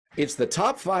It's the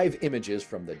top 5 images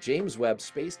from the James Webb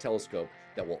Space Telescope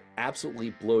that will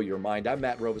absolutely blow your mind. I'm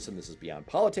Matt Robison. This is Beyond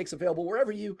Politics, available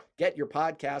wherever you get your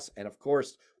podcasts. And of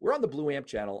course, we're on the Blue Amp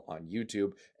channel on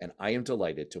YouTube. And I am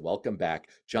delighted to welcome back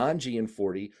John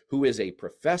Gianforte, who is a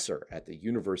professor at the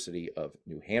University of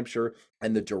New Hampshire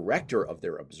and the director of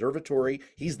their observatory.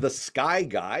 He's the Sky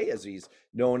Guy, as he's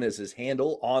known as his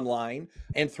handle online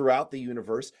and throughout the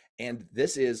universe. And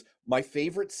this is my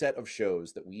favorite set of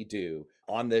shows that we do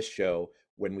on this show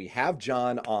when we have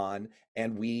John on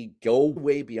and we go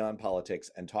way beyond politics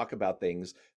and talk about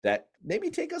things that maybe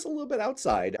take us a little bit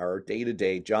outside our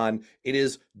day-to-day. John, it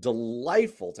is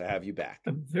delightful to have you back.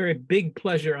 A very big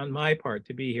pleasure on my part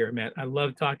to be here, Matt. I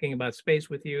love talking about space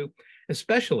with you,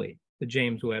 especially the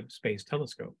James Webb Space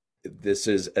Telescope. This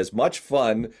is as much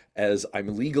fun as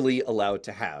I'm legally allowed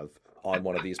to have on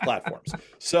one of these platforms.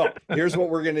 So here's what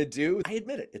we're going to do. I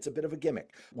admit it, it's a bit of a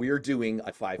gimmick. We are doing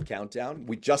a 5 countdown.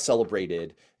 We just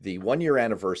celebrated the 1-year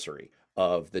anniversary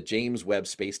of the James Webb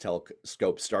Space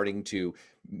Telescope starting to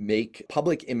make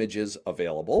public images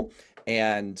available.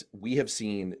 And we have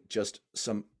seen just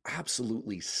some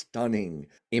absolutely stunning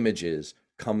images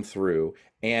come through.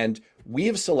 And we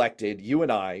have selected, you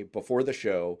and I, before the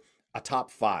show, a top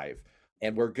 5.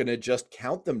 And we're going to just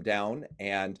count them down.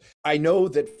 And I know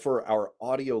that for our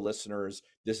audio listeners,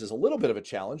 this is a little bit of a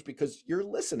challenge because you're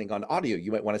listening on audio.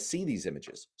 You might want to see these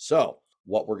images. So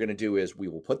what we're going to do is we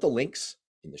will put the links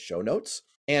in the show notes.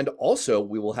 And also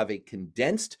we will have a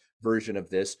condensed version of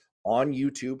this on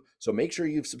YouTube. So make sure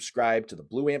you've subscribed to the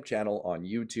Blue Amp channel on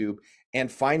YouTube.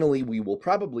 And finally, we will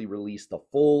probably release the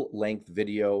full length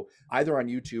video either on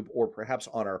YouTube or perhaps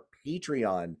on our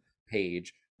Patreon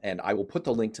page. And I will put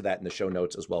the link to that in the show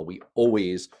notes as well. We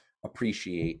always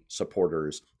appreciate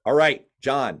supporters. All right,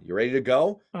 John, you ready to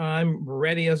go? I'm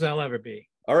ready as I'll ever be.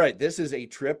 All right, this is a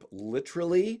trip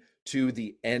literally to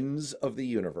the ends of the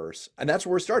universe. And that's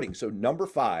where we're starting. So number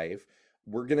 5,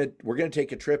 we're gonna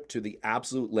take a trip to the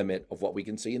absolute limit of what we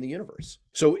can see in the universe.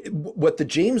 So what the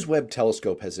James Webb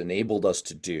Telescope has enabled us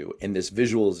to do in this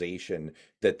visualization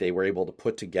that they were able to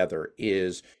put together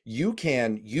is you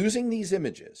can, using these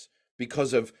images,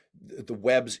 because of the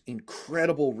Webb's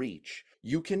incredible reach,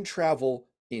 you can travel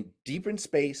deep in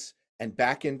space and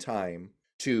back in time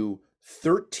to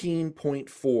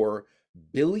 13.4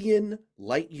 billion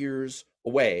light years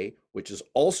away, which is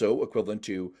also equivalent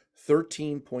to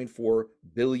 13.4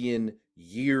 billion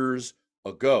years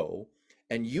ago.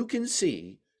 And you can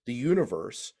see the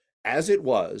universe as it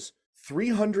was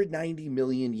 390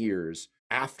 million years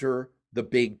after the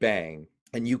Big Bang.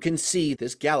 And you can see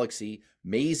this galaxy,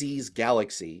 Maisie's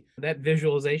galaxy. That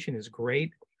visualization is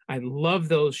great. I love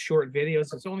those short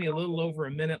videos. It's only a little over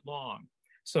a minute long.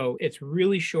 So it's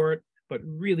really short, but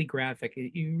really graphic.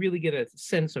 You really get a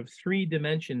sense of 3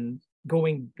 dimensions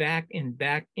going back and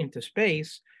back into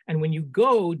space. And when you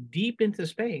go deep into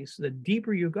space, the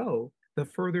deeper you go, the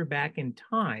further back in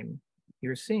time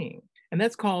you're seeing. And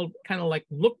that's called kind of like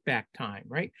look back time,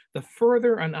 right? The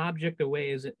further an object away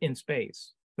is in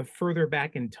space, the further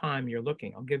back in time you're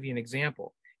looking. I'll give you an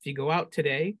example. If you go out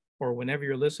today, or whenever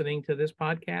you're listening to this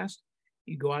podcast,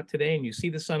 you go out today and you see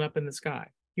the sun up in the sky.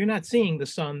 You're not seeing the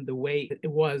sun the way it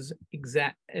was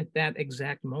at that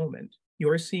exact moment.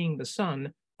 You're seeing the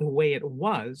sun the way it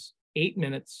was 8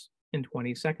 minutes and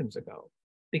 20 seconds ago,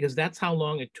 because that's how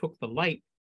long it took the light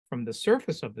from the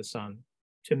surface of the sun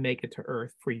to make it to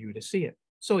Earth for you to see it.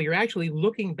 So you're actually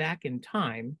looking back in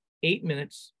time 8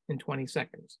 minutes and 20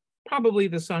 seconds. Probably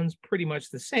the sun's pretty much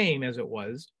the same as it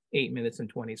was 8 minutes and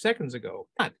 20 seconds ago.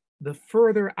 But the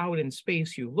further out in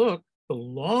space you look, the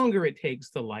longer it takes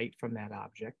the light from that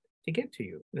object to get to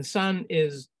you. The sun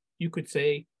is, you could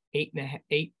say, eight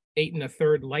and a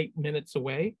third light minutes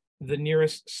away. The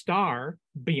nearest star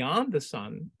beyond the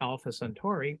sun, Alpha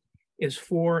Centauri, is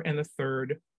 4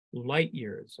 1/3 light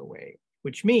years away,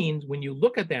 which means when you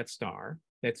look at that star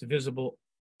that's visible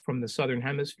from the southern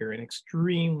hemisphere in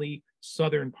extremely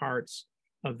southern parts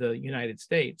of the United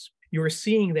States, you're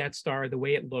seeing that star the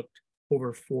way it looked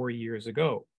over 4 years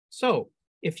ago. So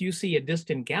if you see a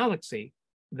distant galaxy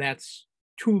that's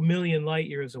 2 million light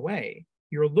years away,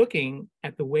 you're looking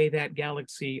at the way that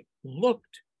galaxy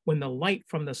looked when the light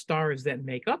from the stars that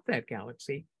make up that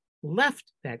galaxy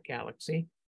left that galaxy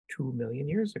 2 million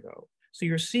years ago. So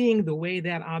you're seeing the way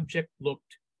that object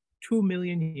looked 2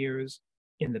 million years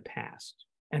in the past.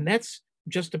 And that's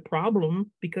just a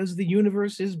problem because the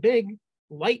universe is big.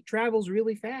 Light travels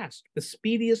really fast, the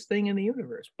speediest thing in the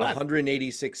universe. But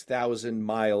 186,000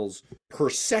 miles per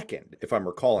second, if I'm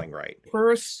recalling right.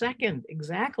 Per second,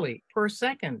 exactly, per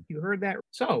second. You heard that.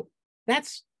 So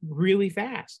that's really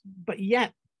fast. But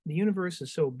yet the universe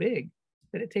is so big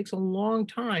that it takes a long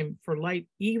time for light,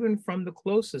 even from the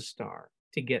closest star,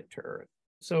 to get to Earth.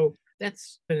 So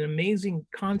that's an amazing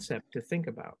concept to think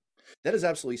about. That is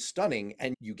absolutely stunning.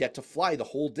 And you get to fly the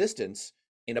whole distance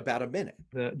in about a minute.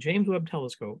 The James Webb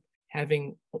Telescope,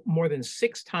 having more than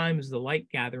 6 times the light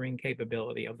gathering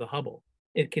capability of the Hubble,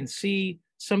 it can see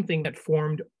something that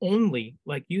formed only,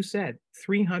 like you said,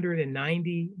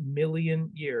 390 million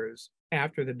years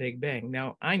after the Big Bang.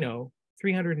 Now, I know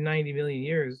 390 million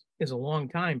years is a long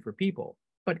time for people,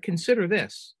 but consider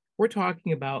this. We're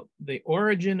talking about the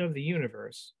origin of the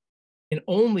universe. In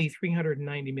only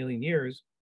 390 million years,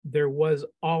 there was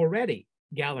already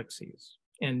galaxies.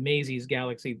 And Maisie's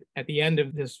galaxy at the end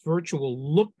of this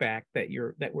virtual look back that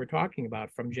we're talking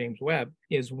about from James Webb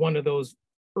is one of those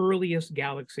earliest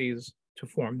galaxies to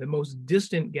form, the most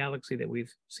distant galaxy that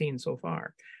we've seen so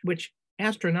far, which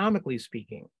astronomically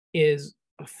speaking is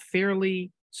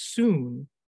fairly soon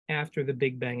after the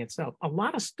Big Bang itself. A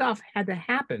lot of stuff had to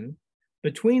happen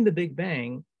between the Big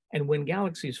Bang and when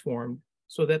galaxies formed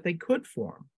so that they could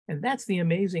form. And that's the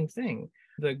amazing thing.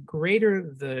 The greater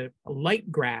the light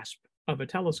grasp of a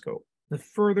telescope, the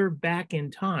further back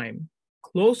in time,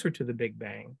 closer to the Big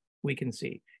Bang, we can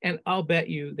see. And I'll bet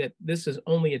you that this is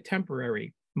only a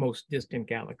temporary most distant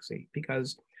galaxy,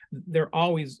 because they're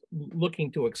always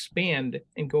looking to expand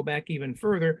and go back even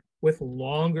further with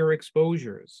longer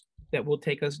exposures that will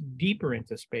take us deeper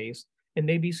into space and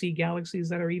maybe see galaxies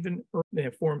that are even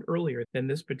formed earlier than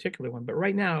this particular one. But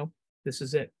right now, this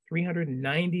is it,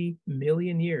 390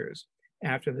 million years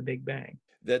after the Big Bang.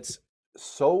 That's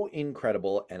so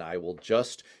incredible. And I will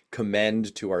just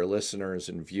commend to our listeners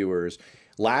and viewers.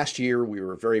 Last year, we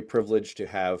were very privileged to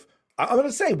have, I'm going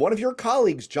to say, one of your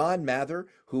colleagues, John Mather,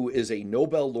 who is a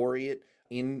Nobel laureate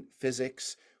in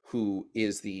physics, who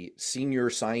is the senior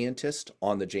scientist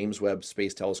on the James Webb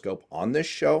Space Telescope, on this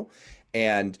show.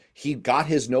 And he got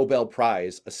his Nobel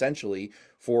Prize essentially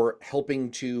for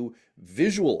helping to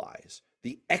visualize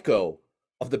the echo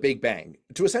of the Big Bang,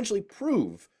 to essentially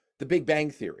prove the Big Bang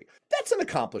theory. That's an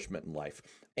accomplishment in life.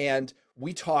 And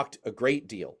we talked a great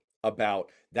deal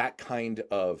about that kind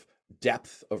of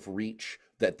depth of reach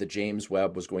that the James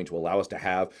Webb was going to allow us to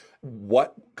have,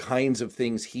 what kinds of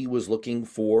things he was looking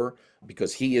for,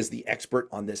 because he is the expert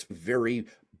on this very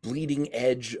bleeding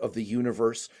edge of the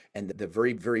universe and the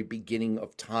very, very beginning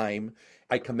of time.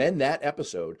 I commend that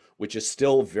episode, which is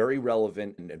still very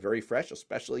relevant and very fresh,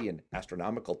 especially in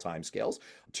astronomical timescales,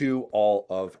 to all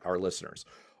of our listeners.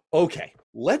 Okay,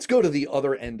 let's go to the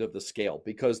other end of the scale,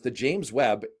 because the James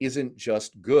Webb isn't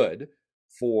just good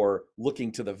for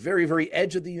looking to the very, very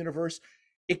edge of the universe.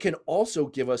 It can also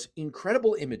give us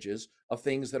incredible images of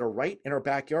things that are right in our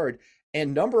backyard.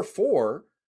 And number 4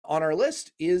 on our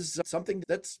list is something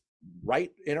that's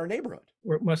right in our neighborhood.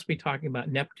 We must be talking about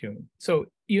Neptune. So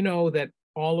you know that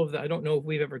all of the, I don't know if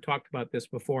we've ever talked about this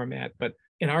before, Matt, but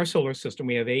in our solar system,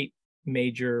 we have 8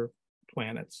 major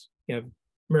planets. You have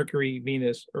Mercury,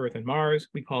 Venus, Earth, and Mars.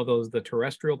 We call those the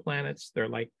terrestrial planets. They're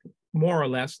like more or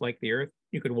less like the Earth.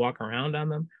 You could walk around on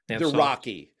them. They're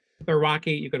rocky. They're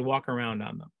rocky. You could walk around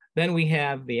on them. Then we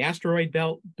have the asteroid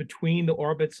belt between the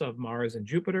orbits of Mars and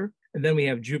Jupiter. And then we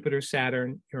have Jupiter,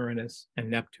 Saturn, Uranus, and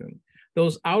Neptune.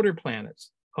 Those outer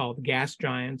planets, called gas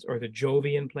giants or the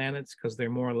Jovian planets, because they're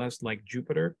more or less like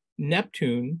Jupiter.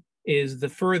 Neptune is the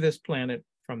furthest planet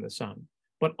from the sun.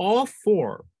 But all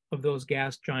 4 of those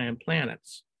gas giant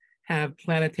planets have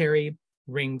planetary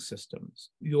ring systems.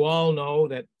 You all know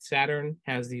that Saturn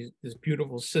has this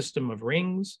beautiful system of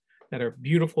rings that are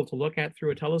beautiful to look at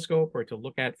through a telescope or to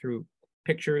look at through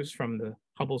pictures from the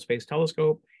Hubble Space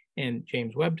Telescope and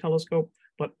James Webb Telescope.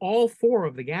 But all 4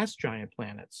 of the gas giant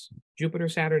planets, Jupiter,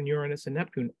 Saturn, Uranus, and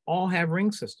Neptune, all have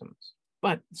ring systems.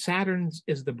 But Saturn's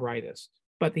is the brightest.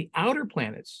 But the outer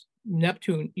planets,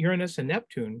 Neptune, Uranus, and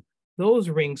Neptune, those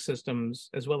ring systems,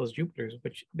 as well as Jupiter's,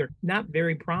 which they're not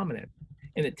very prominent.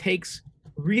 And it takes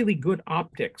really good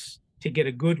optics to get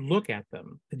a good look at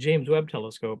them. The James Webb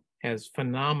Telescope has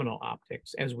phenomenal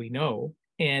optics, as we know,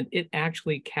 and it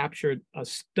actually captured a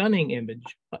stunning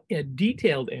image, a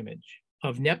detailed image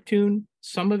of Neptune,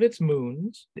 some of its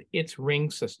moons, its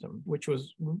ring system, which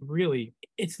was really,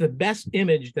 it's the best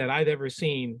image that I've ever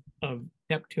seen of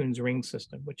Neptune's ring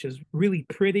system, which is really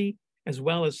pretty, as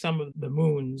well as some of the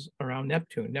moons around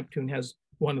Neptune. Neptune has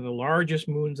one of the largest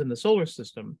moons in the solar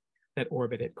system that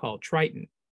orbit it, called Triton.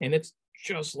 And it's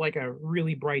just like a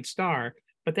really bright star.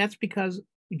 But that's because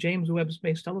James Webb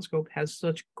Space Telescope has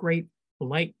such great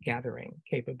light gathering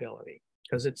capability,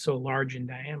 because it's so large in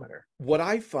diameter. What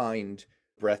I find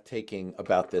breathtaking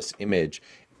about this image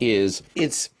is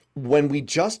it's when we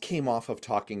just came off of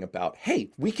talking about, hey,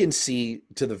 we can see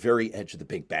to the very edge of the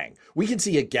Big Bang, we can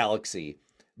see a galaxy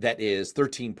that is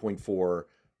 13.4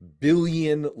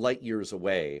 billion light years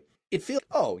away. It feels,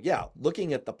 oh, yeah,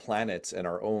 looking at the planets in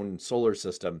our own solar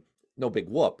system, no big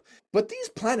whoop. But these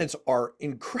planets are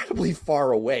incredibly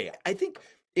far away. I think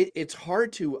it's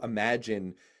hard to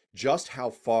imagine just how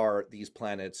far these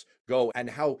planets go and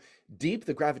how deep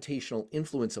the gravitational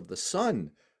influence of the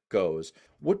sun goes.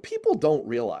 What people don't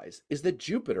realize is that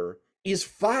Jupiter is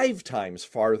 5 times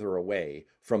farther away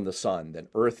from the sun than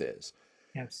Earth is.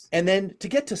 Yes. And then to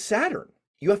get to Saturn,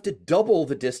 you have to double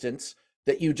the distance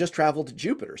that you just traveled to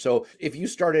Jupiter. So if you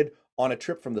started on a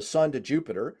trip from the sun to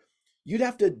Jupiter, you'd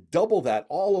have to double that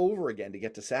all over again to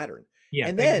get to Saturn. Yeah,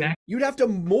 And then exactly. you'd have to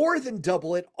more than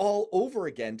double it all over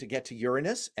again to get to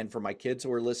Uranus. And for my kids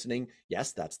who are listening,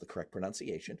 yes, that's the correct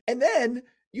pronunciation. And then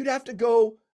you'd have to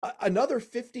go another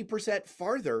 50%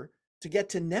 farther to get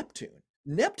to Neptune.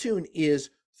 Neptune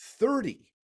is 30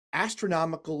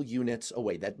 astronomical units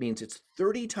away. That means it's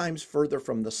 30 times further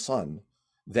from the sun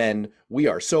than we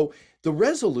are. So the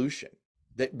resolution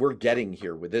that we're getting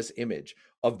here with this image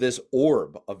of this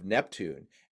orb of Neptune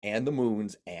and the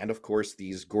moons, and of course,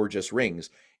 these gorgeous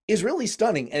rings, is really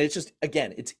stunning. And it's just,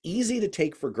 again, it's easy to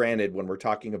take for granted when we're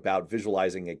talking about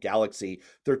visualizing a galaxy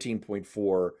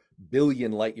 13.4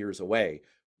 billion light years away,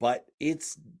 but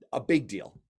it's a big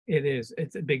deal. It is.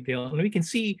 It's a big deal. And we can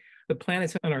see the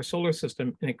planets in our solar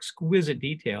system in exquisite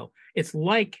detail. It's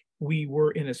like we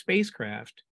were in a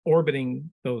spacecraft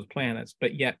orbiting those planets,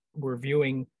 but yet we're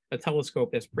viewing a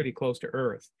telescope that's pretty close to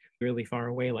Earth, really far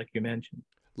away, like you mentioned.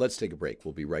 Let's take a break.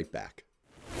 We'll be right back.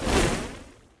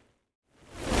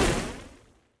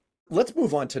 Let's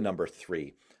move on to number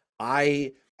 3.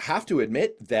 I have to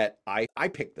admit that I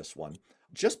picked this one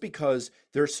just because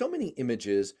there are so many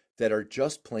images that are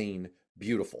just plain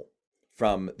beautiful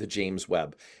from the James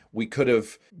Webb. We could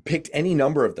have picked any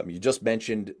number of them. You just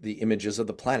mentioned the images of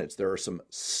the planets. There are some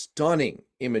stunning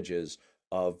images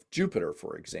of Jupiter,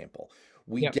 for example.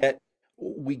 We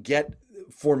get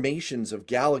formations of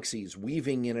galaxies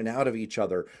weaving in and out of each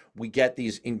other. We get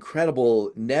these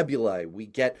incredible nebulae. We'll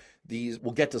get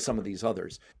to some of these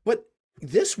others. But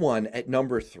this one at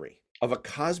number 3 of a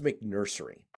cosmic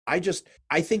nursery, I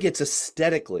think it's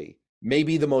aesthetically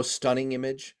maybe the most stunning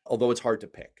image, although it's hard to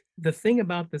pick. The thing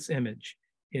about this image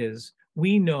is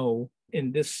we know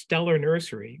in this stellar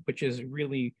nursery, which is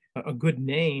really a good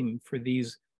name for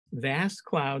these vast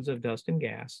clouds of dust and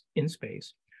gas in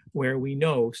space, where we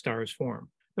know stars form.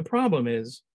 The problem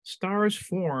is stars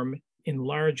form in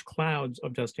large clouds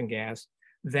of dust and gas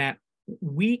that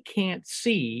we can't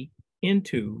see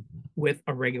into with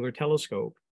a regular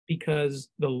telescope because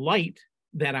the light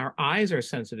that our eyes are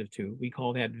sensitive to, we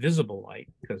call that visible light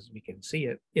because we can see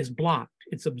it, is blocked.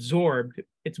 It's absorbed.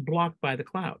 It's blocked by the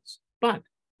clouds. But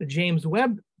the James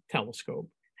Webb telescope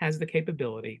has the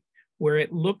capability where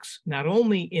it looks not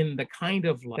only in the kind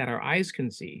of light that our eyes can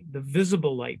see, the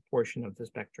visible light portion of the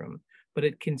spectrum, but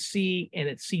it can see, and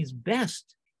it sees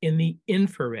best in the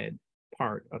infrared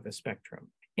part of the spectrum.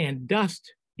 And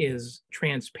dust is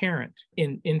transparent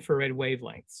in infrared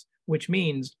wavelengths, which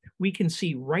means we can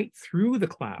see right through the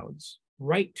clouds,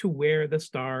 right to where the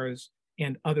stars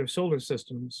and other solar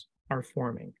systems are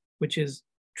forming, which is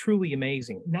truly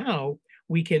amazing. Now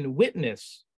we can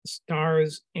witness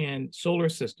stars and solar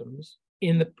systems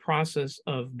in the process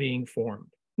of being formed.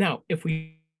 Now, if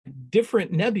we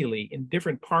different nebulae in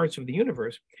different parts of the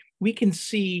universe, we can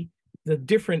see the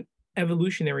different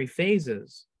evolutionary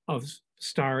phases of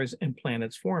stars and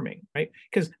planets forming, right?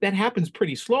 Because that happens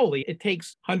pretty slowly. It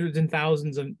takes hundreds and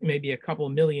thousands of maybe a couple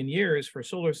of million years for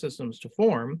solar systems to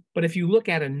form. But if you look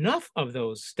at enough of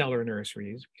those stellar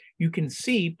nurseries, you can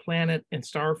see planet and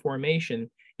star formation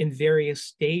in various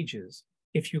stages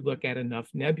if you look at enough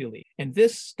nebulae. And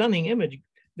this stunning image,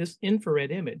 this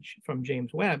infrared image from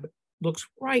James Webb, looks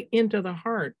right into the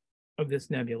heart of this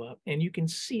nebula. And you can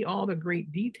see all the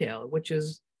great detail, which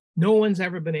is no one's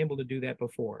ever been able to do that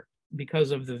before,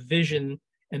 because of the vision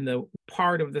and the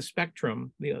part of the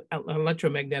spectrum, the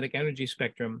electromagnetic energy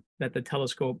spectrum that the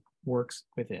telescope works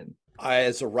within.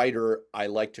 As a writer, I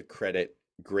like to credit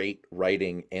great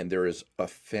writing, and there is a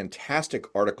fantastic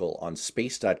article on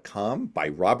space.com by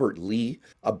Robert Lee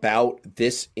about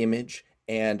this image.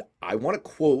 And I want to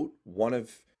quote one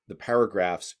of the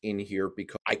paragraphs in here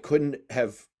because I couldn't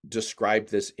have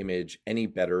described this image any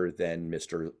better than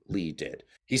Mr. Lee did.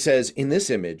 He says, in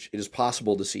this image, it is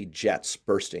possible to see jets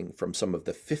bursting from some of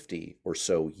the 50 or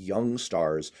so young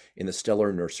stars in the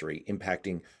stellar nursery,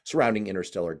 impacting surrounding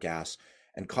interstellar gas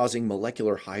and causing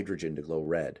molecular hydrogen to glow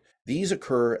red. These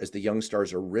occur as the young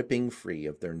stars are ripping free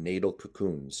of their natal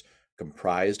cocoons,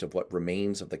 comprised of what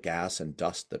remains of the gas and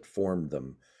dust that formed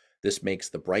them. This makes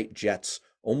the bright jets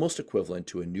almost equivalent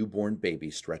to a newborn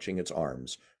baby stretching its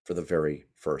arms for the very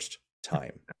first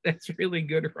time. That's really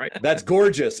good, right? That's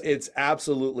gorgeous. It's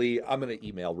absolutely, I'm going to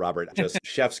email Robert, just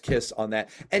chef's kiss on that.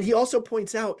 And he also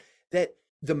points out that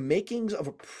the makings of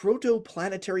a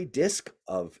protoplanetary disk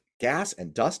of gas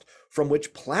and dust from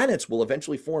which planets will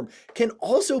eventually form can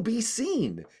also be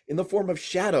seen in the form of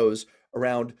shadows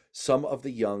around some of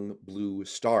the young blue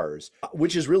stars,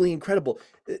 which is really incredible.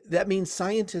 That means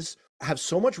scientists have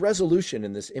so much resolution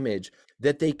in this image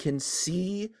that they can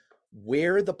see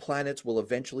where the planets will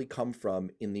eventually come from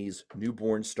in these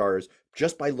newborn stars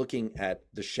just by looking at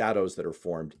the shadows that are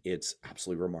formed. It's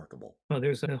absolutely remarkable. Well,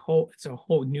 it's a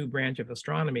whole new branch of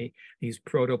astronomy, these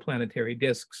protoplanetary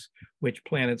disks, which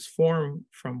planets form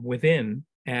from within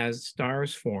as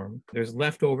stars form. There's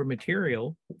leftover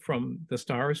material from the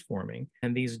stars forming,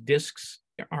 and these disks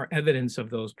are evidence of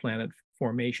those planet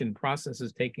formation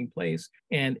processes taking place.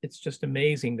 And it's just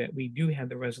amazing that we do have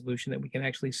the resolution that we can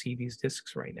actually see these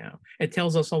disks right now. It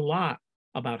tells us a lot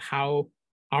about how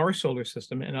our solar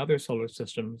system and other solar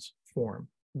systems form.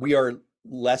 We are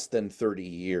less than 30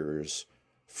 years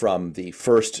from the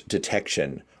first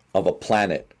detection of a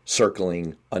planet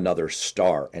circling another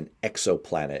star, an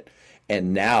exoplanet.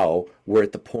 And now we're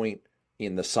at the point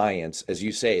in the science, as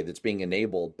you say, that's being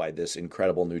enabled by this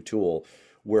incredible new tool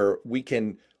where we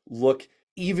can look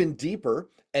even deeper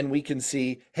and we can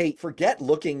see, hey, forget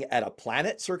looking at a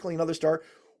planet circling another star.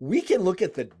 We can look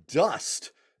at the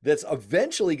dust that's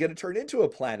eventually going to turn into a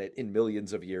planet in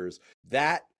millions of years.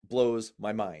 That blows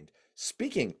my mind.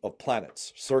 Speaking of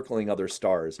planets circling other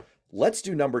stars, let's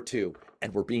do number 2.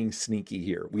 And we're being sneaky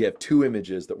here. We have 2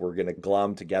 images that we're going to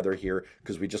glom together here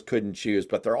because we just couldn't choose,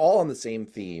 but they're all on the same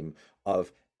theme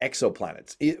of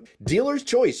exoplanets. Dealer's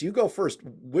choice. You go first.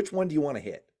 Which one do you want to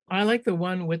hit? I like the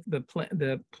one with the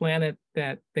planet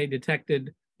that they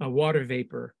detected a water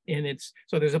vapor in its.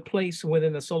 So there's a place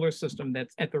within the solar system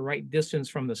that's at the right distance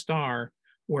from the star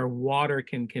where water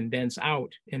can condense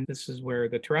out. And this is where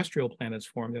the terrestrial planets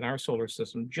formed in our solar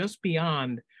system, just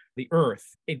beyond the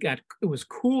Earth. It was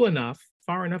cool enough,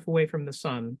 far enough away from the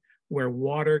sun, where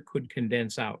water could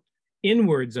condense out.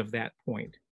 Inwards of that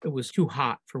point, it was too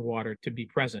hot for water to be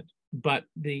present. But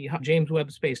the James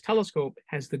Webb Space Telescope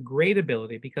has the great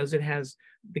ability, because it has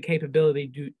the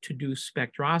capability to do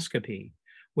spectroscopy,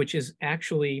 which is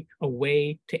actually a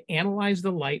way to analyze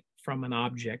the light from an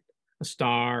object, a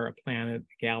star, a planet,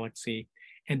 a galaxy,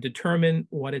 and determine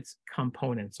what its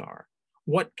components are.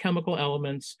 What chemical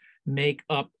elements make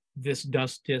up this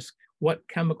dust disk? What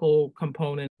chemical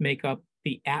components make up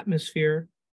the atmosphere?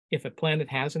 If a planet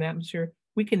has an atmosphere,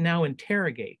 we can now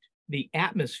interrogate the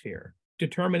atmosphere,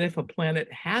 determine if a planet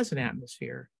has an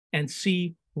atmosphere, and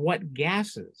see what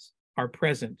gases are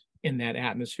present in that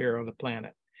atmosphere of the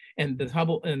planet. And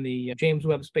the James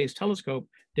Webb Space Telescope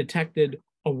detected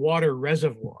a water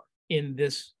reservoir in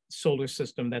this solar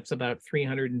system that's about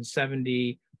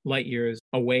 370 light years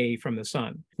away from the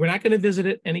sun. We're not going to visit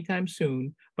it anytime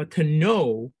soon, but to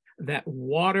know that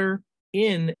water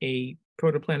in a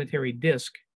protoplanetary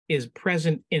disk is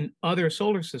present in other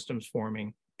solar systems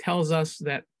forming tells us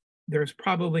that there's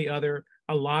probably a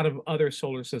lot of other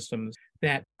solar systems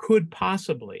that could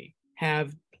possibly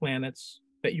have planets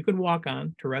that you could walk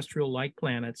on, terrestrial-like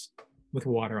planets with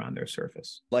water on their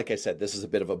surface. Like I said, this is a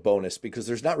bit of a bonus because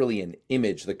there's not really an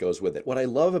image that goes with it. What I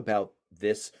love about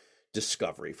this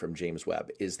discovery from James Webb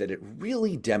is that it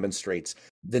really demonstrates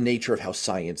the nature of how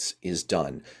science is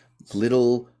done.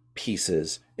 Little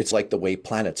pieces, it's like the way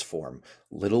planets form.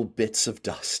 Little bits of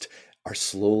dust are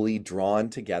slowly drawn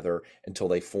together until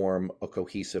they form a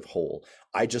cohesive whole.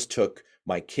 I just took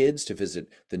my kids to visit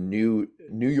the new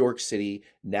New York City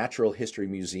Natural History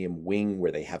Museum wing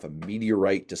where they have a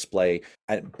meteorite display.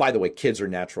 And by the way, kids are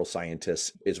natural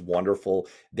scientists. It's wonderful.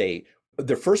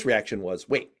 Their first reaction was,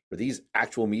 wait, are these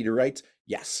actual meteorites?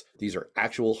 Yes, these are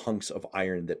actual hunks of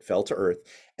iron that fell to Earth.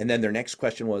 And then their next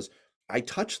question was, I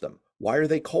touched them. Why are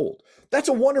they cold? That's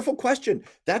a wonderful question.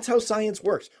 That's how science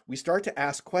works. We start to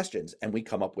ask questions and we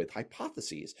come up with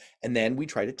hypotheses. And then we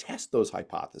try to test those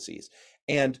hypotheses.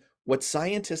 And what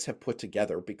scientists have put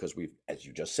together, because we've, as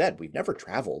you just said, we've never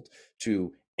traveled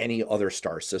to any other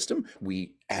star system.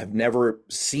 We have never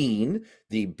seen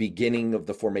the beginning of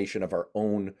the formation of our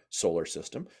own solar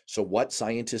system. So what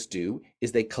scientists do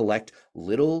is they collect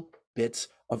little bits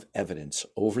of evidence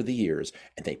over the years,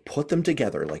 and they put them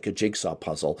together like a jigsaw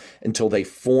puzzle until they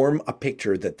form a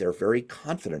picture that they're very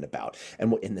confident about.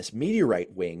 And what in this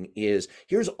meteorite wing is,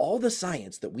 here's all the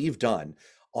science that we've done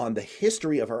on the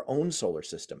history of our own solar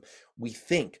system. We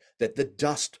think that the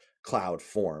dust cloud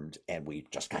formed, and we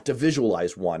just got to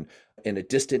visualize one in a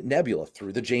distant nebula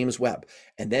through the James Webb.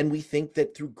 And then we think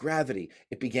that through gravity,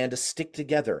 it began to stick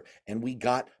together, and we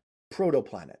got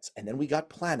protoplanets, and then we got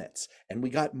planets, and we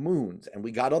got moons, and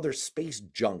we got other space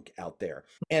junk out there.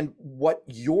 And what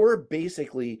you're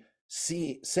basically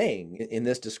saying in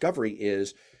this discovery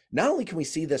is, not only can we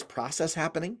see this process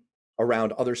happening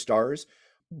around other stars,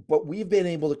 but we've been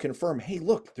able to confirm, hey,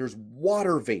 look, there's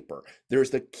water vapor.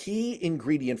 There's the key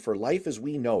ingredient for life as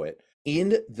we know it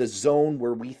in the zone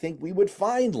where we think we would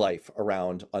find life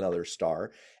around another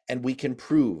star. And we can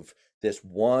prove this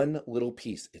one little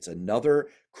piece. It's another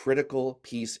critical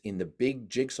piece in the big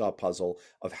jigsaw puzzle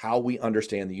of how we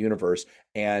understand the universe.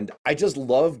 And I just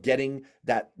love getting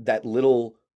that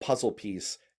little puzzle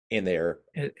piece in there.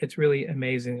 It's really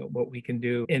amazing what we can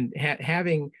do. And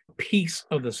having a piece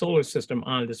of the solar system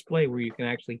on display where you can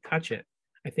actually touch it,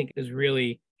 I think is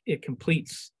really, it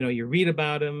completes, you read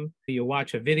about them, you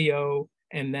watch a video,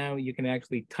 and now you can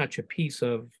actually touch a piece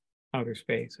of outer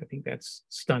space. I think that's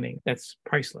stunning. That's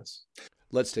priceless.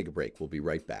 Let's take a break. We'll be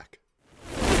right back.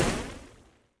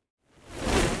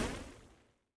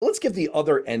 Let's give the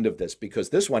other end of this, because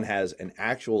this one has an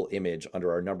actual image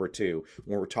under our number 2.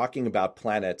 When we're talking about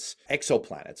planets,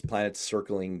 exoplanets, planets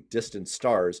circling distant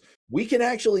stars, we can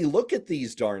actually look at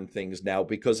these darn things now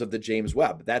because of the James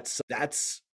Webb. That's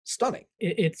stunning.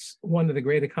 It's one of the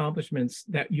great accomplishments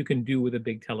that you can do with a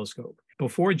big telescope.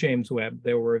 Before James Webb,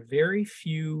 there were very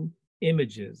few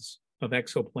images of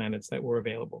exoplanets that were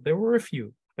available. There were a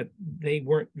few, but they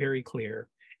weren't very clear.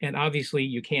 And obviously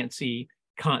you can't see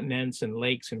continents and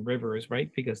lakes and rivers,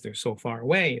 right? Because they're so far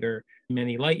away. They're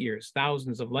many light years,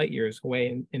 thousands of light years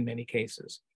away in many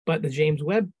cases. But the James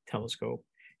Webb telescope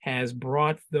has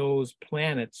brought those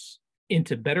planets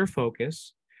into better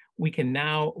focus. We can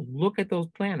now look at those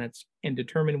planets and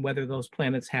determine whether those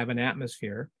planets have an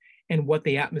atmosphere and what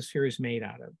the atmosphere is made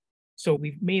out of. So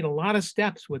we've made a lot of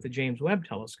steps with the James Webb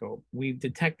telescope. We've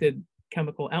detected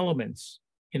chemical elements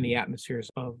in the atmospheres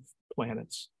of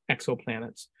planets,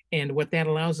 exoplanets. And what that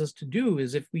allows us to do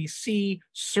is, if we see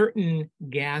certain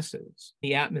gases,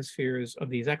 the atmospheres of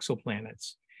these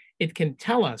exoplanets, it can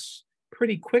tell us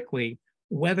pretty quickly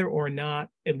whether or not,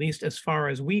 at least as far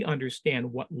as we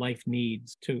understand what life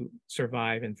needs to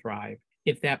survive and thrive,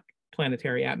 if that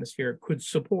planetary atmosphere could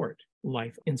support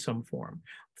life in some form.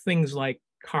 Things like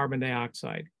carbon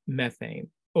dioxide, methane,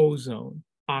 ozone,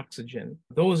 oxygen,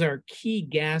 those are key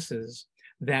gases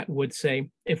that would say,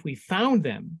 if we found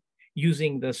them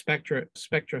using the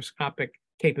spectroscopic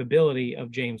capability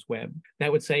of James Webb,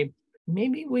 that would say,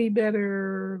 maybe we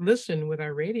better listen with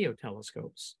our radio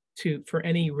telescopes for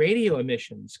any radio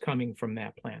emissions coming from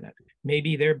that planet.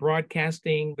 Maybe they're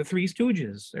broadcasting the Three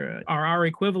Stooges, or are our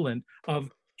equivalent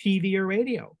of TV or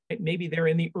radio. Maybe they're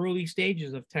in the early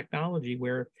stages of technology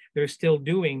where they're still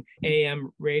doing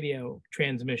AM radio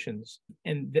transmissions,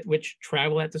 and which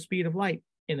travel at the speed of light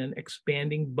in an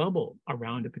expanding bubble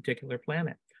around a particular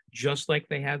planet, just like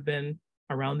they have been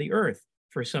around the Earth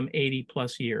for some 80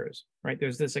 plus years, right?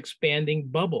 There's this expanding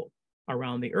bubble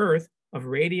around the Earth of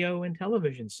radio and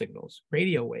television signals,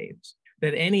 radio waves,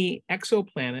 that any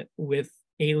exoplanet with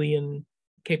alien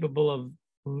capable of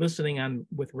listening on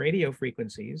with radio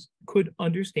frequencies could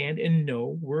understand and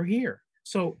know we're here.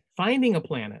 So finding a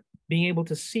planet, being able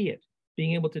to see it,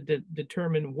 being able to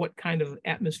determine what kind of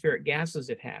atmospheric gases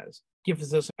it has,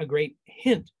 gives us a great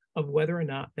hint of whether or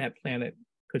not that planet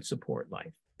could support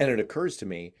life. And it occurs to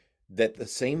me that the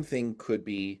same thing could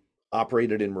be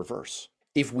operated in reverse.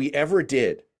 If we ever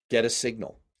did get a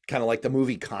signal, kind of like the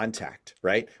movie Contact,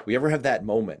 right? We ever have that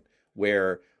moment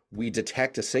where we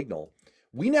detect a signal,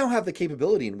 we now have the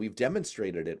capability, and we've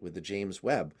demonstrated it with the James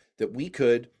Webb, that we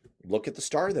could look at the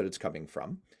star that it's coming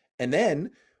from, and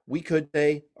then we could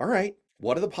say, all right,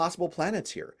 what are the possible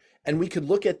planets here? And we could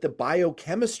look at the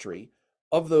biochemistry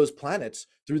of those planets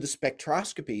through the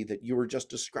spectroscopy that you were just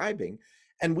describing,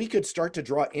 and we could start to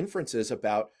draw inferences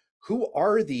about who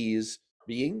are these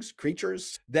beings,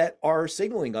 creatures that are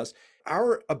signaling us.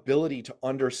 Our ability to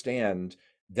understand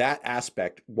that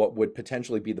aspect, what would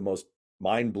potentially be the most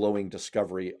mind-blowing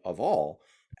discovery of all,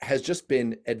 has just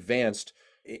been advanced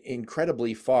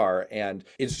incredibly far. And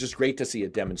it's just great to see a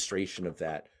demonstration of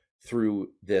that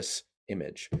through this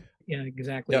image. Yeah,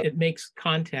 exactly. Yep. It makes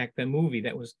Contact, the movie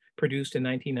that was produced in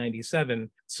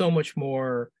 1997, so much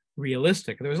more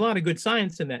realistic. There was a lot of good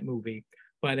science in that movie,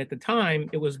 But at the time,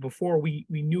 it was before we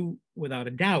knew without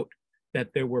a doubt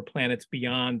that there were planets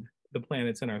beyond the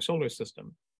planets in our solar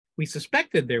system. We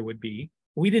suspected there would be.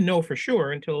 We didn't know for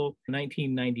sure until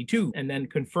 1992, and then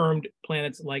confirmed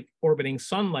planets like orbiting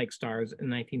sun-like stars in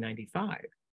 1995.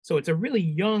 So it's a really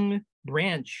young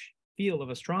branch field of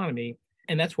astronomy,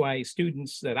 and that's why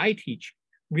students that I teach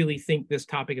really think this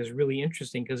topic is really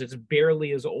interesting because it's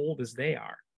barely as old as they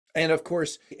are. And of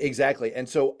course, exactly. And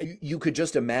so you could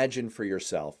just imagine for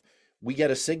yourself, we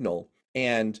get a signal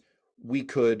and we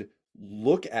could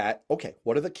look at, okay,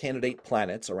 what are the candidate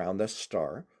planets around this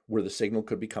star where the signal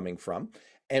could be coming from?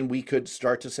 And we could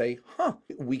start to say,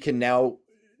 we can now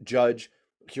judge,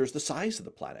 here's the size of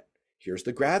the planet, here's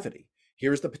the gravity,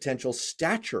 here's the potential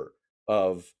stature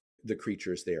of the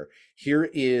creatures there, here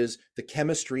is the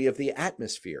chemistry of the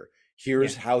atmosphere,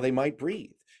 here's how they might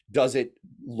breathe. Does it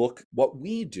look what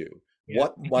we do?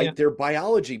 What might their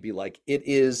biology be like? It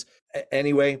is,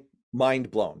 anyway, mind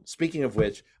blown. Speaking of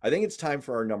which, I think it's time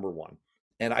for our number one.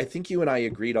 And I think you and I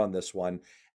agreed on this one.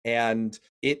 And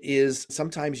it is,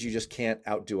 sometimes you just can't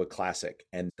outdo a classic.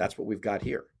 And that's what we've got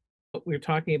here. We're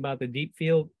talking about the deep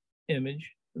field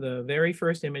image, the very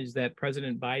first image that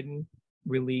President Biden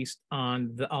released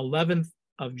on the 11th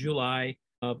of July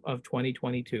of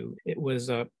 2022. It was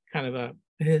a kind of a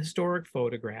historic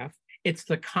photograph. It's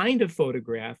the kind of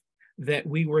photograph that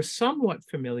we were somewhat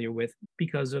familiar with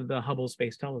because of the Hubble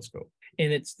Space Telescope.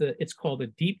 And it's called a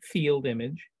deep field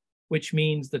image, which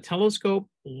means the telescope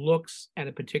looks at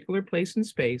a particular place in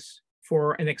space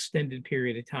for an extended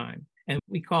period of time. And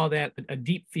we call that a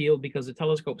deep field because the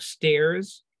telescope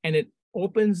stares and it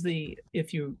opens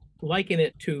if you liken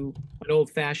it to an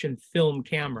old-fashioned film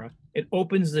camera, it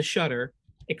opens the shutter,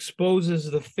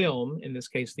 exposes the film, in this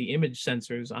case, the image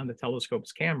sensors on the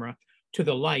telescope's camera, to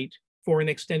the light for an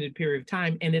extended period of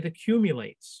time, and it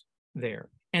accumulates there.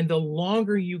 And the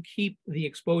longer you keep the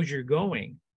exposure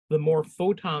going, the more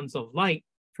photons of light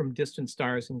from distant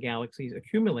stars and galaxies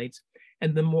accumulates,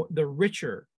 and the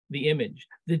richer the image,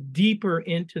 the deeper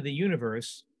into the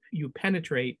universe you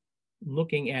penetrate,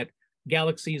 looking at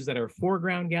galaxies that are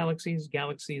foreground galaxies,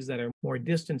 galaxies that are more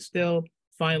distant still,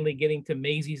 finally getting to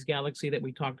Maisie's galaxy that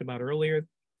we talked about earlier,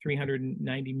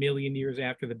 390 million years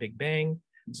after the Big Bang.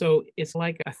 So it's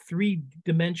like a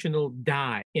three-dimensional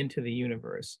dive into the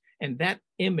universe. And that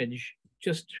image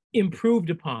just improved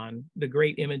upon the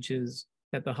great images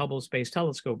that the Hubble Space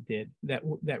Telescope did that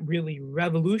really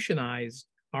revolutionized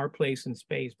our place in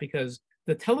space, because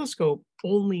the telescope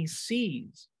only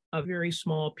sees a very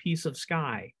small piece of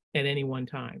sky at any one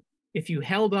time. If you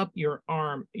held up your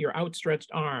arm, your outstretched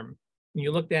arm, and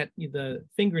you looked at the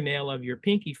fingernail of your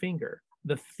pinky finger,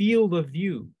 the field of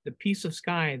view, the piece of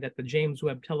sky that the James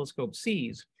Webb Telescope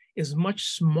sees is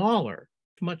much smaller,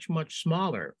 much, much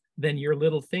smaller than your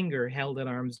little finger held at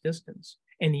arm's distance.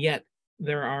 And yet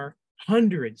there are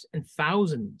hundreds and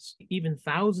thousands, even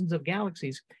thousands of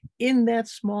galaxies in that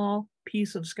small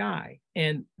piece of sky.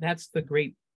 And that's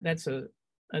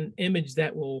an image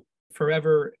that will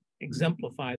forever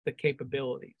exemplify the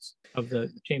capabilities of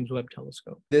the James Webb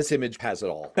Telescope. This image has it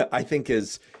all. I think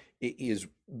is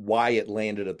why it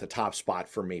landed at the top spot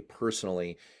for me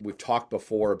personally. We've talked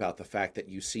before about the fact that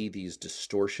you see these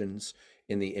distortions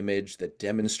in the image that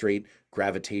demonstrate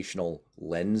gravitational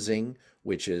lensing,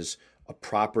 which is a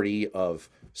property of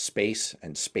space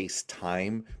and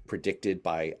space-time predicted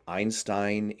by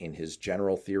Einstein in his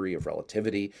general theory of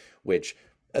relativity, which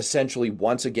essentially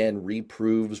once again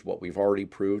reproves what we've already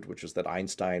proved, which is that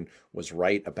Einstein was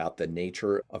right about the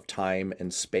nature of time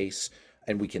and space.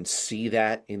 And we can see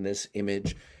that in this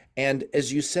image. And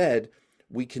as you said,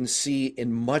 we can see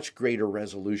in much greater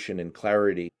resolution and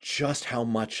clarity just how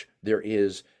much there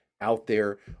is out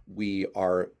there.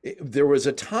 There was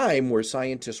a time where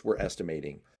scientists were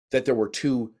estimating that there were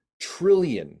 2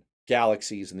 trillion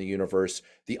galaxies in the universe.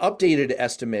 The updated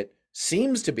estimate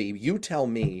seems to be, you tell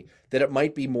me, that it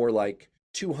might be more like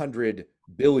 200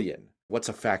 billion. What's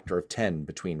a factor of 10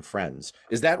 between friends?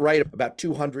 Is that right? About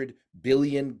 200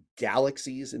 billion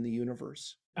galaxies in the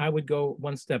universe? I would go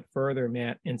one step further,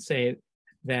 Matt, and say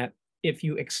that if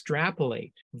you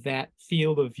extrapolate that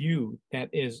field of view that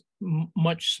is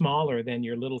much smaller than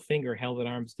your little finger held at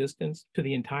arm's distance to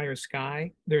the entire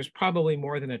sky, there's probably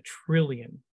more than 1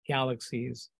 trillion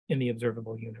galaxies in the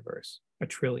observable universe. 1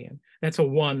 trillion. That's a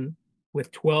 1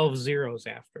 with 12 zeros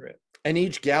after it. And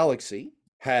each galaxy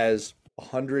has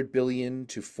 100 billion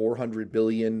to 400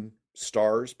 billion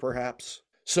stars, perhaps.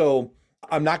 So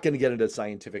I'm not going to get into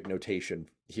scientific notation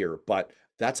here, but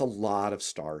that's a lot of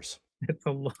stars. It's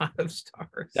a lot of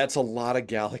stars. That's a lot of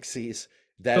galaxies.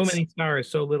 So many stars,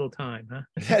 so little time,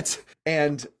 huh?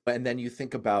 And then you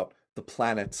think about the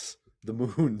planets, the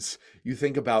moons, you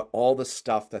think about all the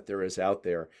stuff that there is out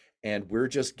there, and we're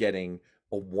just getting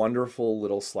a wonderful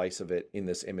little slice of it in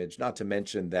this image, not to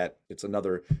mention that it's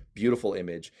another beautiful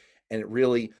image. And it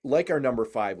really, like our number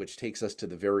 5, which takes us to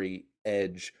the very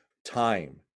edge,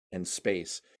 time and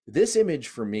space. This image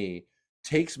for me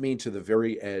takes me to the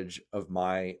very edge of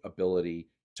my ability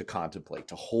to contemplate,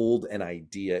 to hold an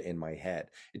idea in my head.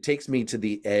 It takes me to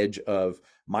the edge of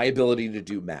my ability to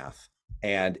do math.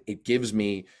 And it gives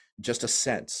me just a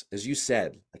sense, as you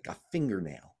said, like a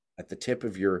fingernail at the tip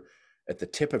of your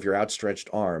outstretched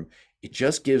arm. It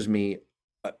just gives me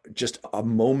just a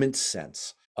moment's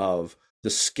sense of the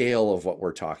scale of what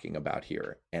we're talking about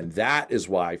here. And that is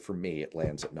why, for me, it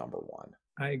lands at number 1.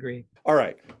 I agree. All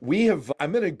right.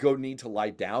 I'm going to need to lie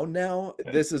down now.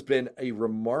 This has been a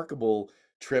remarkable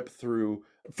trip through.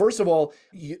 First of all,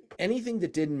 anything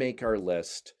that didn't make our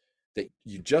list that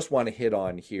you just want to hit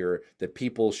on here that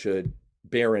people should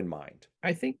bear in mind?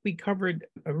 I think we covered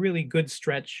a really good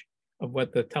stretch of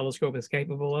what the telescope is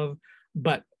capable of,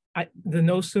 but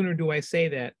no sooner do I say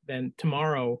that than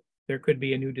tomorrow there could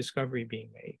be a new discovery being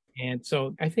made. And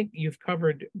so I think you've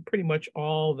covered pretty much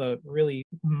all the really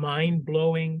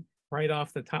mind-blowing, right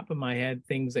off the top of my head,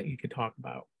 things that you could talk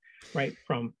about, right?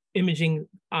 From imaging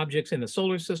objects in the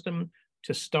solar system,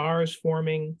 to stars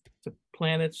forming, to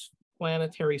planets,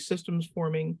 planetary systems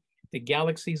forming, to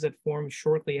galaxies that formed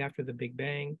shortly after the Big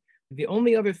Bang. The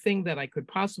only other thing that I could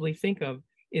possibly think of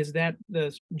is that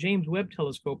the James Webb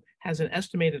telescope has an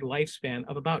estimated lifespan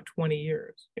of about 20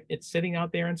 years. It's sitting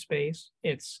out there in space.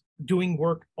 It's doing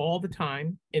work all the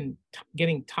time, and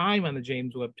getting time on the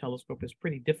James Webb telescope is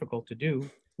pretty difficult to do.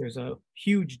 There's a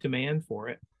huge demand for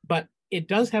it, but it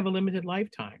does have a limited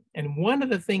lifetime. And one of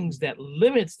the things that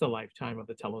limits the lifetime of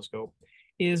the telescope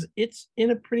is it's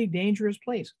in a pretty dangerous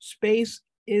place. Space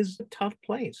is a tough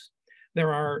place.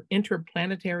 There are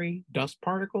interplanetary dust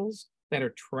particles that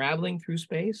are traveling through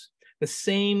space. The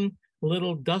same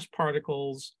little dust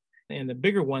particles and the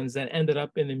bigger ones that ended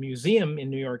up in the museum in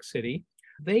New York City,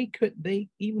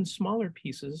 even smaller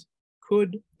pieces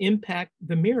could impact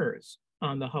the mirrors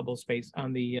on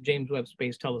the James Webb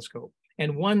Space Telescope.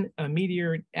 And one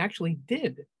meteor actually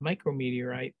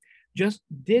micrometeorite, just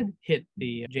did hit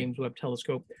the James Webb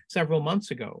Telescope several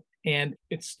months ago. And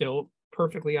it's still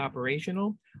perfectly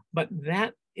operational, but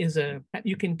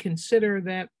you can consider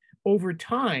that over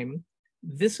time,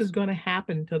 this is going to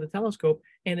happen to the telescope,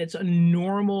 and it's a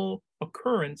normal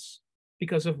occurrence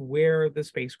because of where the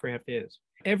spacecraft is.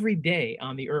 Every day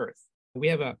on the Earth, we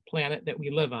have a planet that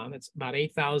we live on that's about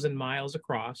 8,000 miles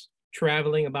across,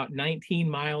 traveling about 19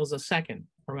 miles a second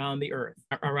around the Earth,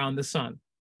 around the sun,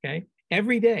 okay?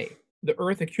 Every day, the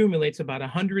Earth accumulates about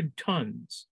 100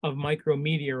 tons of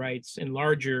micrometeorites and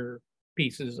larger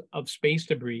pieces of space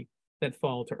debris that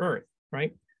fall to Earth,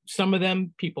 right? Some of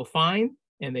them people find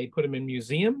and they put them in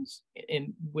museums,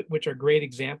 which are great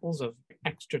examples of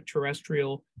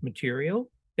extraterrestrial material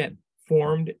that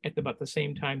formed at about the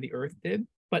same time the Earth did.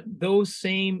 But those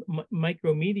same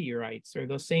micrometeorites, or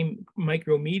those same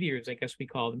micrometeors, I guess we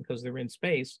call them because they're in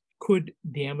space, could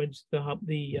damage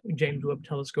the James Webb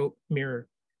Telescope mirror.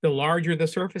 The larger the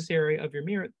surface area of your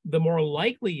mirror, the more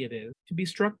likely it is to be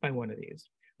struck by one of these.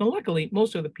 Now, luckily,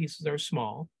 most of the pieces are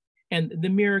small, and the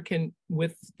mirror can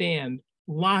withstand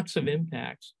lots of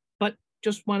impacts. But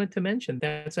just wanted to mention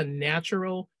that's a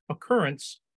natural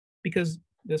occurrence because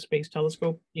the space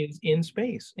telescope is in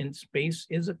space, and space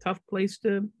is a tough place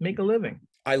to make a living.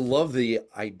 I love the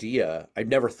idea. I've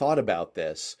never thought about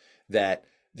this, that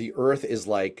the Earth is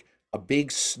like a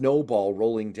big snowball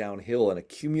rolling downhill and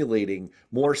accumulating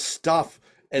more stuff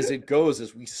as it goes,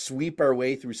 as we sweep our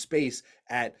way through space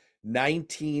at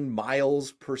 19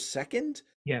 miles per second.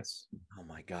 Yes. Oh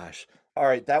my gosh. All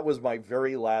right, that was my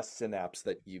very last synapse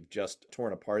that you've just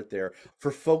torn apart there. For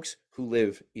folks who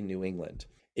live in New England,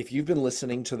 if you've been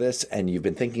listening to this and you've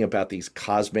been thinking about these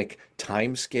cosmic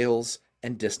time scales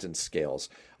and distance scales,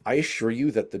 I assure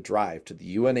you that the drive to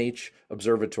the UNH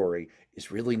Observatory is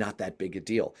really not that big a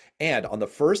deal. And on the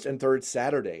first and third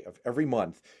Saturday of every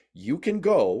month, you can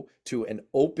go to an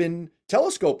open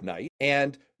telescope night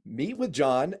and meet with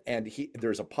John, and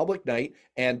there's a public night,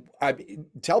 and I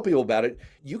tell people about it.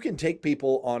 You can take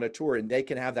people on a tour and they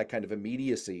can have that kind of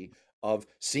immediacy of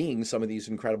seeing some of these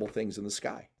incredible things in the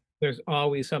sky. There's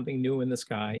always something new in the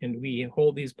sky, and we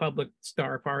hold these public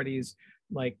star parties,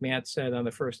 like Matt said, on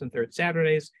the first and third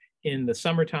Saturdays. In the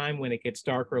summertime, when it gets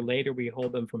darker later, we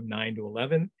hold them from 9 to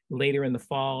 11. Later in the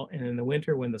fall and in the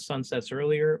winter, when the sun sets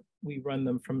earlier, we run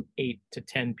them from 8 to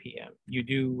 10 p.m. You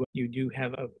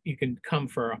can come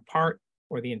for a part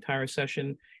or the entire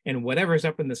session. And whatever's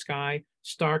up in the sky,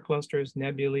 star clusters,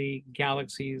 nebulae,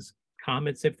 galaxies,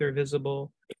 comets, if they're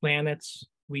visible, planets,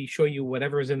 we show you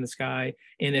whatever is in the sky.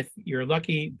 And if you're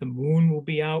lucky, the moon will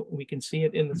be out. We can see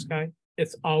it in the sky.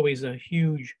 It's always a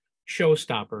huge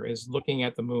showstopper, is looking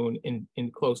at the moon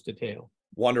in close detail.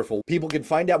 Wonderful. People can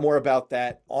find out more about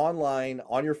that online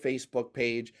on your Facebook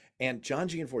page. And John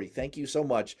Gianforte, thank you so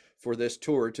much for this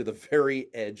tour to the very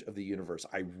edge of the universe.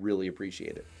 I really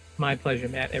appreciate it. My pleasure,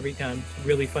 Matt. Every time. It's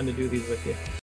really fun to do these with you.